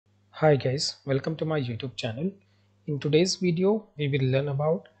Hi guys, welcome to my YouTube channel. In today's video, we will learn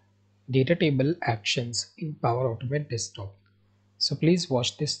about data table actions in Power Automate Desktop. So please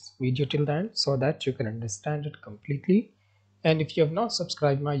watch this video till the end so that you can understand it completely. And if you have not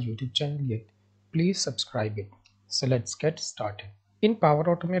subscribed my YouTube channel yet, please subscribe it. So let's get started. In Power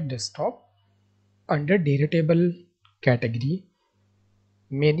Automate Desktop, under data table category,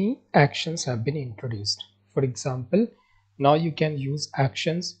 many actions have been introduced. For example, now you can use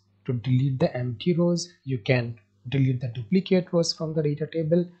actions to delete the empty rows, you can delete the duplicate rows from the data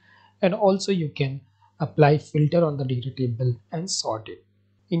table, and also you can apply filter on the data table and sort it.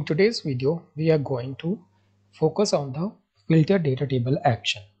 In today's video, we are going to focus on the filter data table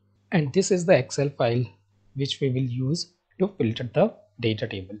action. And this is the Excel file which we will use to filter the data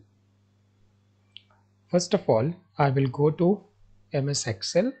table. First of all, I will go to MS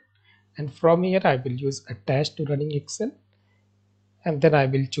Excel, and from here I will use attach to running Excel, and then I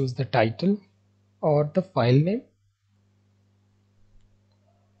will choose the title or the file name.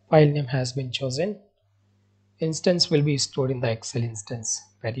 File name has been chosen. Instance will be stored in the Excel instance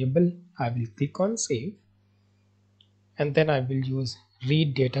variable. I will click on save, and then I will use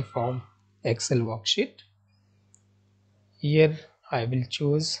read data from Excel worksheet. Here I will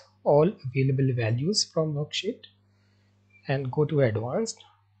choose all available values from worksheet and go to advanced.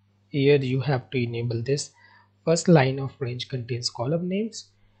 Here you have to enable this. First line of range contains column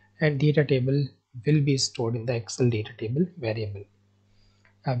names and data table will be stored in the Excel data table variable.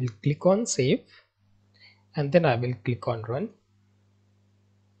 I will click on save, and then I will click on run.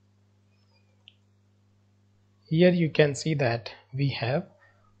 Here you can see that we have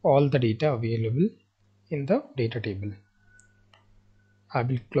all the data available in the data table. I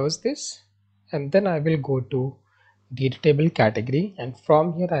will close this, and then I will go to data table category, and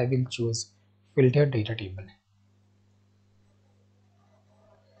from here I will choose filter data table.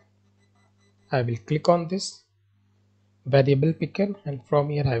 I will click on this variable picker, and from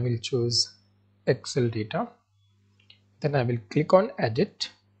here I will choose Excel data. Then I will click on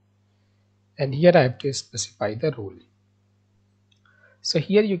edit, and here I have to specify the role. So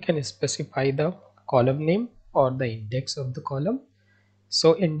here you can specify the column name or the index of the column.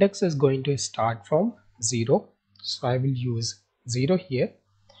 So index is going to start from 0, so I will use 0 here,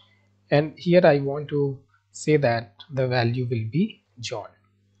 and here I want to say that the value will be John.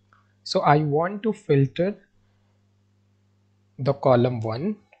 So I want to filter the column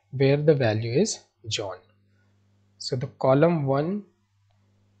 1 where the value is John. So the column 1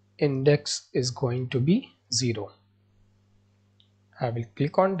 index is going to be 0. I will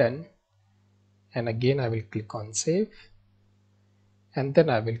click on done, and again I will click on save, and then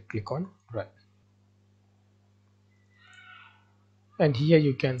I will click on run. And here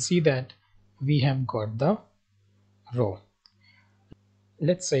you can see that we have got the row.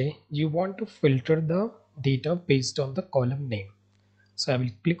 Let's say you want to filter the data based on the column name. So I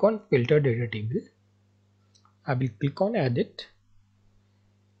will click on filter data table. I will click on edit,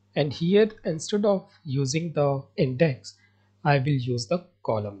 and here instead of using the index, I will use the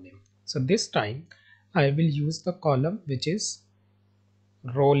column name. So this time I will use the column which is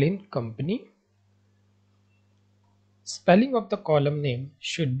role in company. Spelling of the column name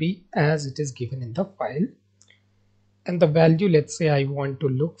should be as it is given in the file, and the value, let's say I want to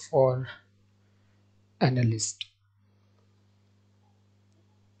look for analyst,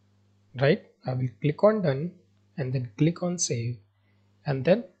 right? I will click on done, and then click on save, and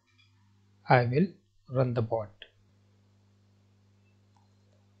then I will run the bot.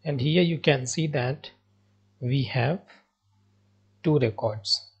 And here you can see that we have 2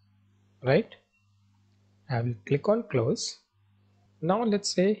 records, right? I will click on close. Now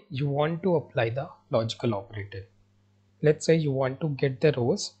let's say you want to apply the logical operator. Let's say you want to get the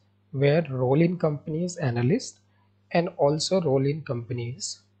rows where role in company is analyst and also role in company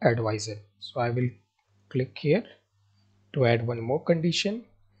is advisor. So I will click here to add one more condition.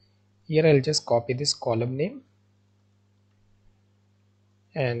 Here I'll just copy this column name,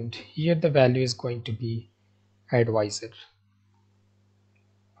 and here the value is going to be advisor,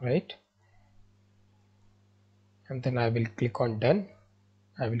 right? And then I will click on done.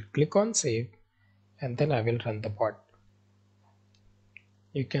 I will click on save, and then I will run the bot.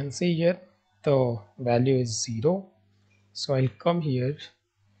 You can see here the value is 0. So I'll come here,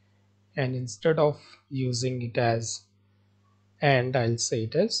 and instead of using it as and, I'll say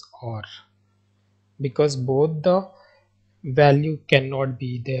it as or, because both the value cannot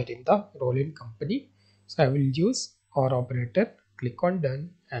be there in the role in company. So I will use or operator, click on done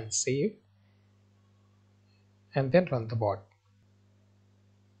and save, and then run the bot.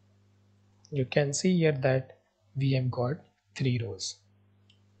 You can see here that we have got 3 rows,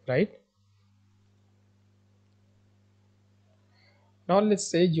 right? Now let's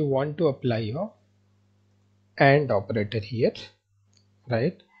say you want to apply your AND operator here,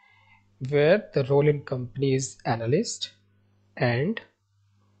 right? Where the role in company is analyst and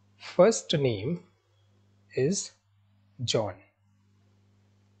first name is John.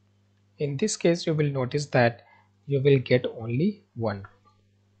 In this case, you will notice that you will get only one.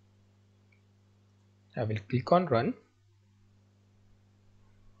 I will click on run.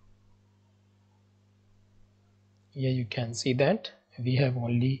 Here you can see that we have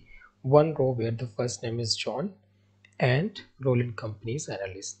only one row where the first name is John and role in company is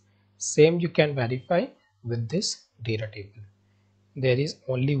analyst. Same you can verify with this data table. There is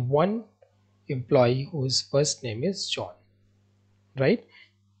only one employee whose first name is John, right?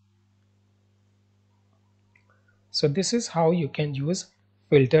 So this is how you can use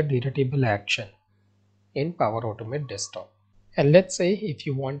filter data table action in Power Automate desktop. And let's say if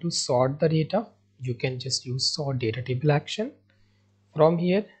you want to sort the data, you can just use sort data table action. From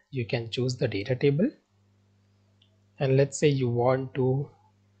here you can choose the data table, and let's say you want to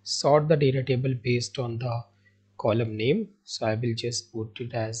sort the data table based on the column name. So I will just put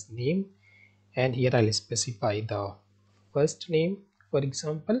it as name, and here I'll specify the first name, for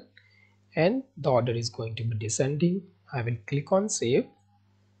example, and the order is going to be descending. I will click on save,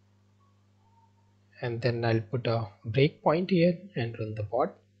 and then I'll put a breakpoint here and run the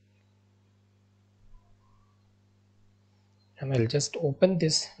bot. And I'll just open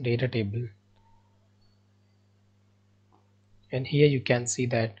this data table, and here you can see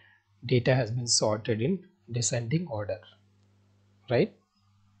that data has been sorted in descending order, right?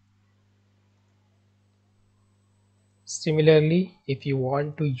 Similarly, if you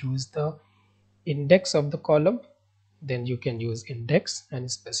want to use the index of the column, then you can use index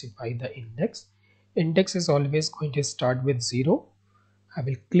and specify the index. Index is always going to start with 0. I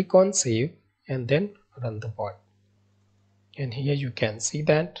will click on save and then run the bot, and here you can see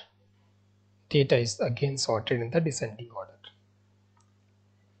that data is again sorted in the descending order,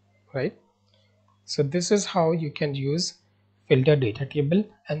 right? So this is how you can use filter data table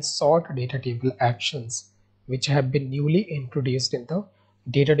and sort data table actions, which have been newly introduced in the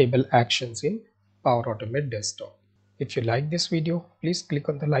data table actions in Power Automate desktop. If you like this video, please click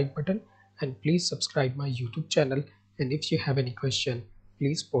on the like button and please subscribe my YouTube channel. And if you have any question,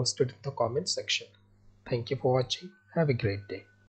 please post it in the comment section. Thank you for watching. Have a great day.